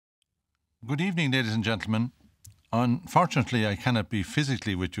Good evening, ladies and gentlemen. Unfortunately, I cannot be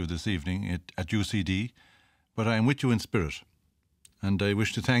physically with you this evening at UCD, but I am with you in spirit. And I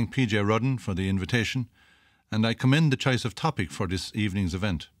wish to thank PJ Rudden for the invitation, and I commend the choice of topic for this evening's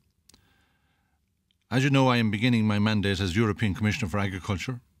event. As you know, I am beginning my mandate as European Commissioner for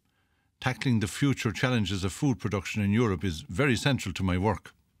Agriculture. Tackling the future challenges of food production in Europe is very central to my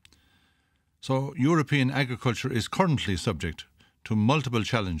work. So, European agriculture is currently subject to multiple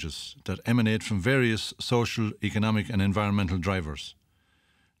challenges that emanate from various social, economic and environmental drivers.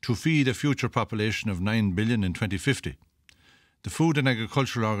 To feed a future population of 9 billion in 2050, the Food and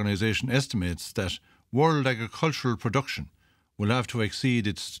Agricultural Organization estimates that world agricultural production will have to exceed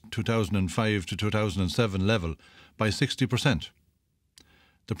its 2005 to 2007 level by 60%.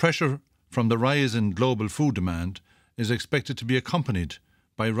 The pressure from the rise in global food demand is expected to be accompanied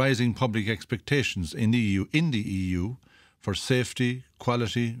by rising public expectations in the EU for safety,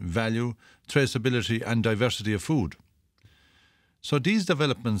 quality, value, traceability and diversity of food. So these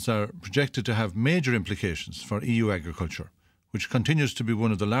developments are projected to have major implications for EU agriculture, which continues to be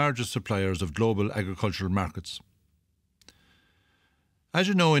one of the largest suppliers of global agricultural markets. As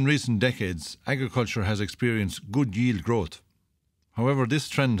you know, in recent decades, agriculture has experienced good yield growth. However, this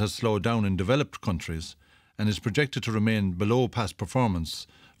trend has slowed down in developed countries and is projected to remain below past performance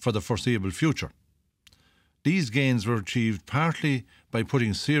for the foreseeable future. These gains were achieved partly by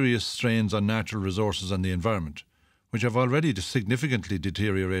putting serious strains on natural resources and the environment, which have already significantly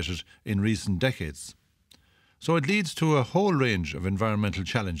deteriorated in recent decades. So it leads to a whole range of environmental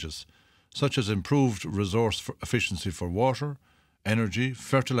challenges, such as improved resource efficiency for water, energy,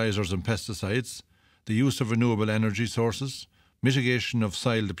 fertilizers and pesticides, the use of renewable energy sources, mitigation of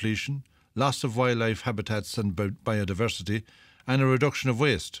soil depletion, loss of wildlife habitats and biodiversity, and a reduction of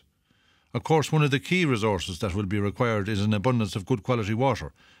waste. Of course, one of the key resources that will be required is an abundance of good quality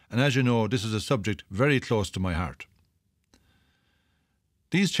water, and as you know, this is a subject very close to my heart.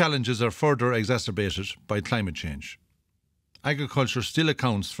 These challenges are further exacerbated by climate change. Agriculture still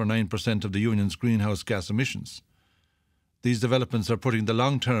accounts for 9% of the Union's greenhouse gas emissions. These developments are putting the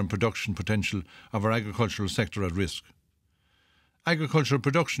long-term production potential of our agricultural sector at risk. Agricultural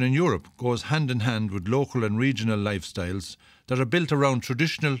production in Europe goes hand in hand with local and regional lifestyles that are built around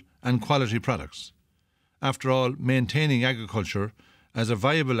traditional and quality products. After all, maintaining agriculture as a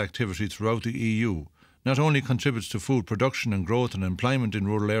viable activity throughout the EU not only contributes to food production and growth and employment in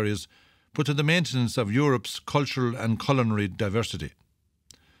rural areas, but to the maintenance of Europe's cultural and culinary diversity.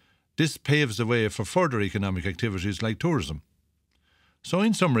 This paves the way for further economic activities like tourism. So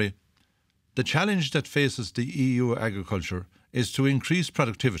in summary, the challenge that faces the EU agriculture is to increase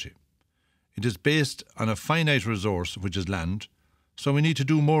productivity. It is based on a finite resource, which is land, so we need to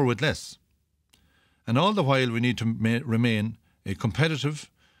do more with less. And all the while we need to remain a competitive,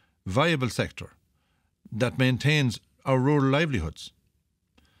 viable sector that maintains our rural livelihoods.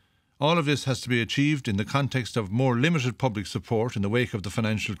 All of this has to be achieved in the context of more limited public support in the wake of the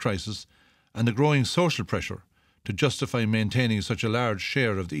financial crisis and the growing social pressure to justify maintaining such a large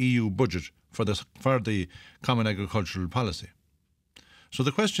share of the EU budget for the Common Agricultural Policy. So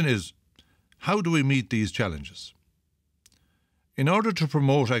the question is, how do we meet these challenges? In order to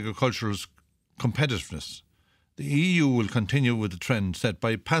promote agriculture's competitiveness, the EU will continue with the trend set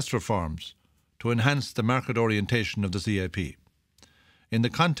by past reforms to enhance the market orientation of the CAP. In the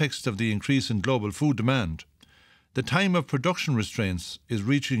context of the increase in global food demand, the time of production restraints is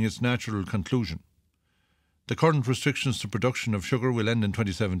reaching its natural conclusion. The current restrictions to production of sugar will end in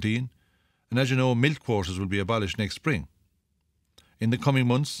 2017, and as you know, milk quotas will be abolished next spring. In the coming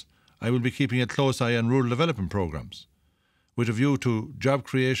months, I will be keeping a close eye on rural development programmes. With a view to job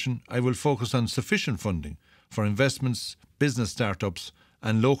creation, I will focus on sufficient funding for investments, business startups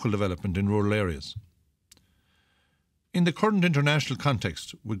and local development in rural areas. In the current international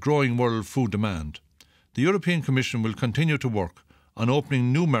context, with growing world food demand, the European Commission will continue to work on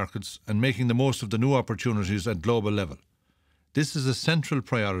opening new markets and making the most of the new opportunities at global level. This is a central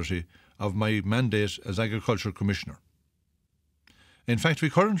priority of my mandate as Agriculture Commissioner. In fact, we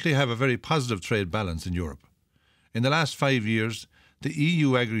currently have a very positive trade balance in Europe. In the last 5 years, the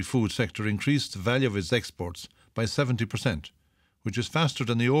EU agri-food sector increased the value of its exports by 70%, which is faster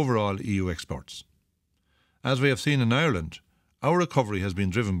than the overall EU exports. As we have seen in Ireland, our recovery has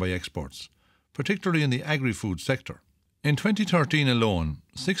been driven by exports, particularly in the agri-food sector. In 2013 alone,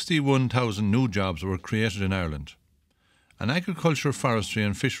 61,000 new jobs were created in Ireland, and agriculture, forestry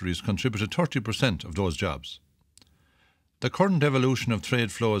and fisheries contributed 30% of those jobs. The current evolution of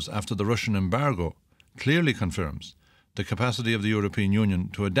trade flows after the Russian embargo clearly confirms the capacity of the European Union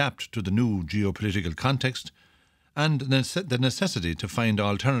to adapt to the new geopolitical context and the necessity to find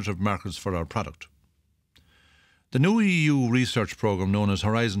alternative markets for our product. The new EU research programme known as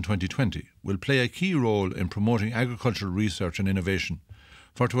Horizon 2020 will play a key role in promoting agricultural research and innovation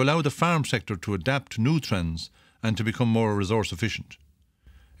to allow the farm sector to adapt to new trends and to become more resource efficient.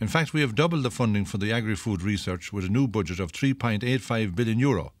 In fact, we have doubled the funding for the agri-food research with a new budget of €3.85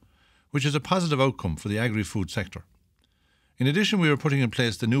 billion, which is a positive outcome for the agri-food sector. In addition, we are putting in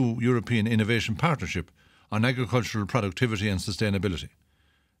place the new European Innovation Partnership on agricultural productivity and sustainability.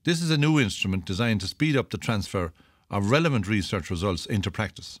 This is a new instrument designed to speed up the transfer of relevant research results into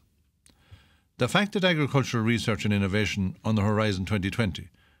practice. The fact that agricultural research and innovation under Horizon 2020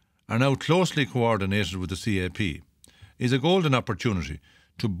 are now closely coordinated with the CAP is a golden opportunity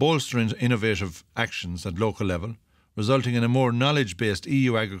to bolster innovative actions at local level, resulting in a more knowledge-based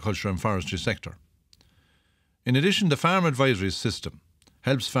EU agriculture and forestry sector. In addition, the Farm Advisory System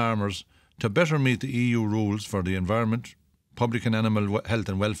helps farmers to better meet the EU rules for the environment, public and animal health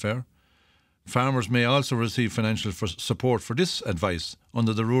and welfare. Farmers may also receive financial support for this advice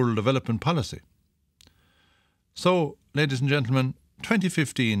under the Rural Development Policy. So, ladies and gentlemen,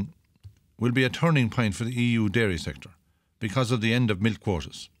 2015 will be a turning point for the EU dairy sector because of the end of milk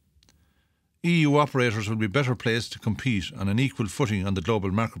quotas. EU operators will be better placed to compete on an equal footing on the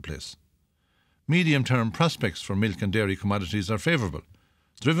global marketplace. Medium-term prospects for milk and dairy commodities are favourable,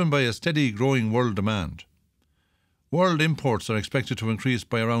 driven by a steady growing world demand. World imports are expected to increase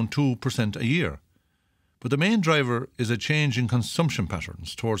by around 2% a year, but the main driver is a change in consumption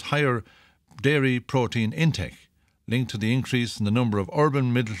patterns towards higher dairy protein intake, linked to the increase in the number of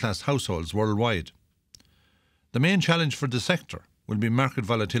urban middle-class households worldwide. The main challenge for the sector will be market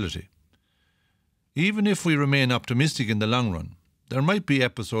volatility. Even if we remain optimistic in the long run, there might be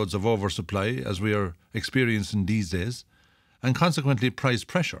episodes of oversupply, as we are experiencing these days, and consequently price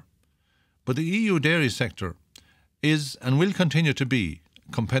pressure. But the EU dairy sector is and will continue to be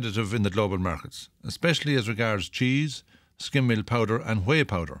competitive in the global markets, especially as regards cheese, skim milk powder and whey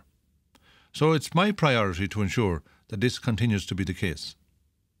powder. So it's my priority to ensure that this continues to be the case.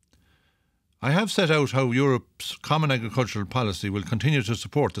 I have set out how Europe's common agricultural policy will continue to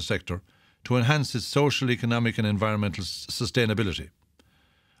support the sector to enhance its social, economic and environmental sustainability.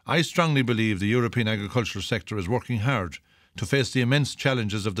 I strongly believe the European agricultural sector is working hard to face the immense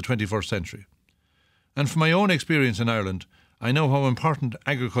challenges of the 21st century. And from my own experience in Ireland, I know how important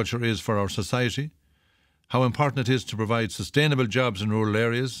agriculture is for our society, how important it is to provide sustainable jobs in rural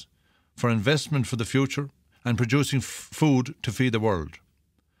areas, for investment for the future, and producing food to feed the world.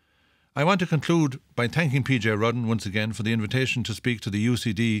 I want to conclude by thanking PJ Rudden once again for the invitation to speak to the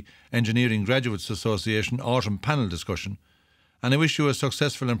UCD Engineering Graduates Association Autumn Panel Discussion, and I wish you a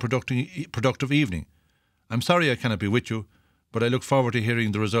successful and productive evening. I'm sorry I cannot be with you, but I look forward to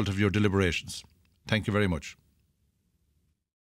hearing the result of your deliberations. Thank you very much.